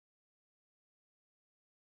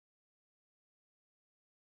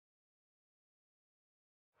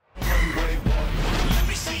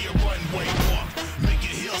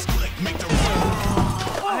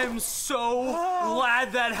I'm so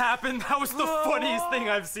glad that happened. That was the funniest thing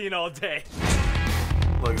I've seen all day.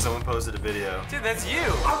 Look, someone posted a video. Dude, that's you.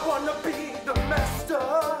 I wanna be the master.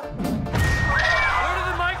 Where did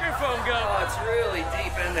the microphone go? Oh, it's really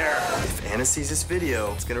deep in there. If Anna sees this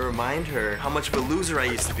video, it's gonna remind her how much of a loser I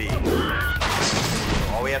used to be.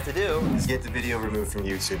 All we have to do is get the video removed from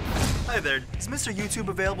YouTube. Hi there, is Mr. YouTube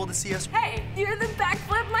available to see us? Hey, you're the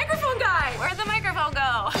backflip microphone guy. Where'd the microphone go?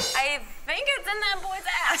 I think it's in that boy's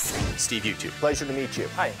ass. Steve YouTube. Pleasure to meet you.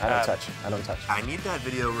 Hi, I don't touch. I don't touch. I need that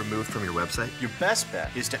video removed from your website. Your best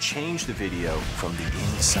bet is to change the video from the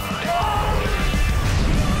inside.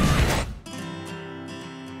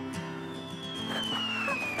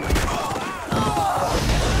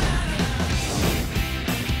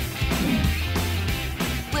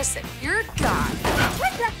 Listen, you're a guy.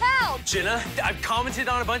 What the hell? Jenna, I've commented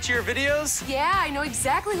on a bunch of your videos. Yeah, I know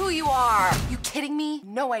exactly who you are. You kidding me?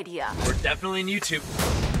 No idea. We're definitely in YouTube.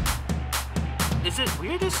 Is it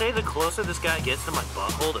weird to say the closer this guy gets to my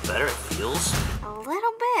butthole, the better it feels? A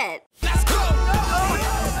little bit. Let's go!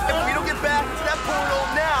 If we don't get back to that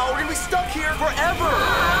portal now, we're gonna be stuck here forever!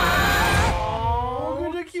 Oh,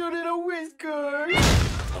 look at the cute little whisker!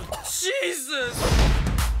 Jesus!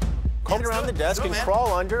 Come around the desk and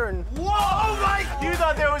crawl under and... Whoa! Oh my! You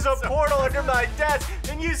thought there was a portal under my desk,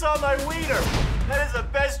 and you saw my wiener! That is the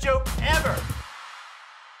best joke ever!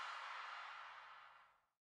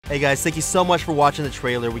 Hey guys, thank you so much for watching the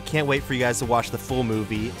trailer. We can't wait for you guys to watch the full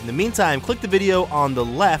movie. In the meantime, click the video on the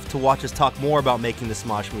left to watch us talk more about making the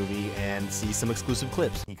Smosh movie and see some exclusive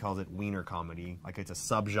clips. He calls it wiener comedy, like it's a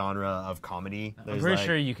subgenre of comedy. I'm pretty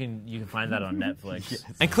sure you can find that on Netflix. Yes.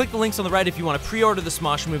 And click the links on the right if you want to pre-order the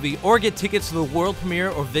Smosh movie or get tickets to the world premiere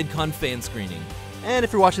or VidCon fan screening. And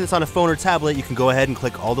if you're watching this on a phone or tablet, you can go ahead and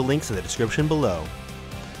click all the links in the description below.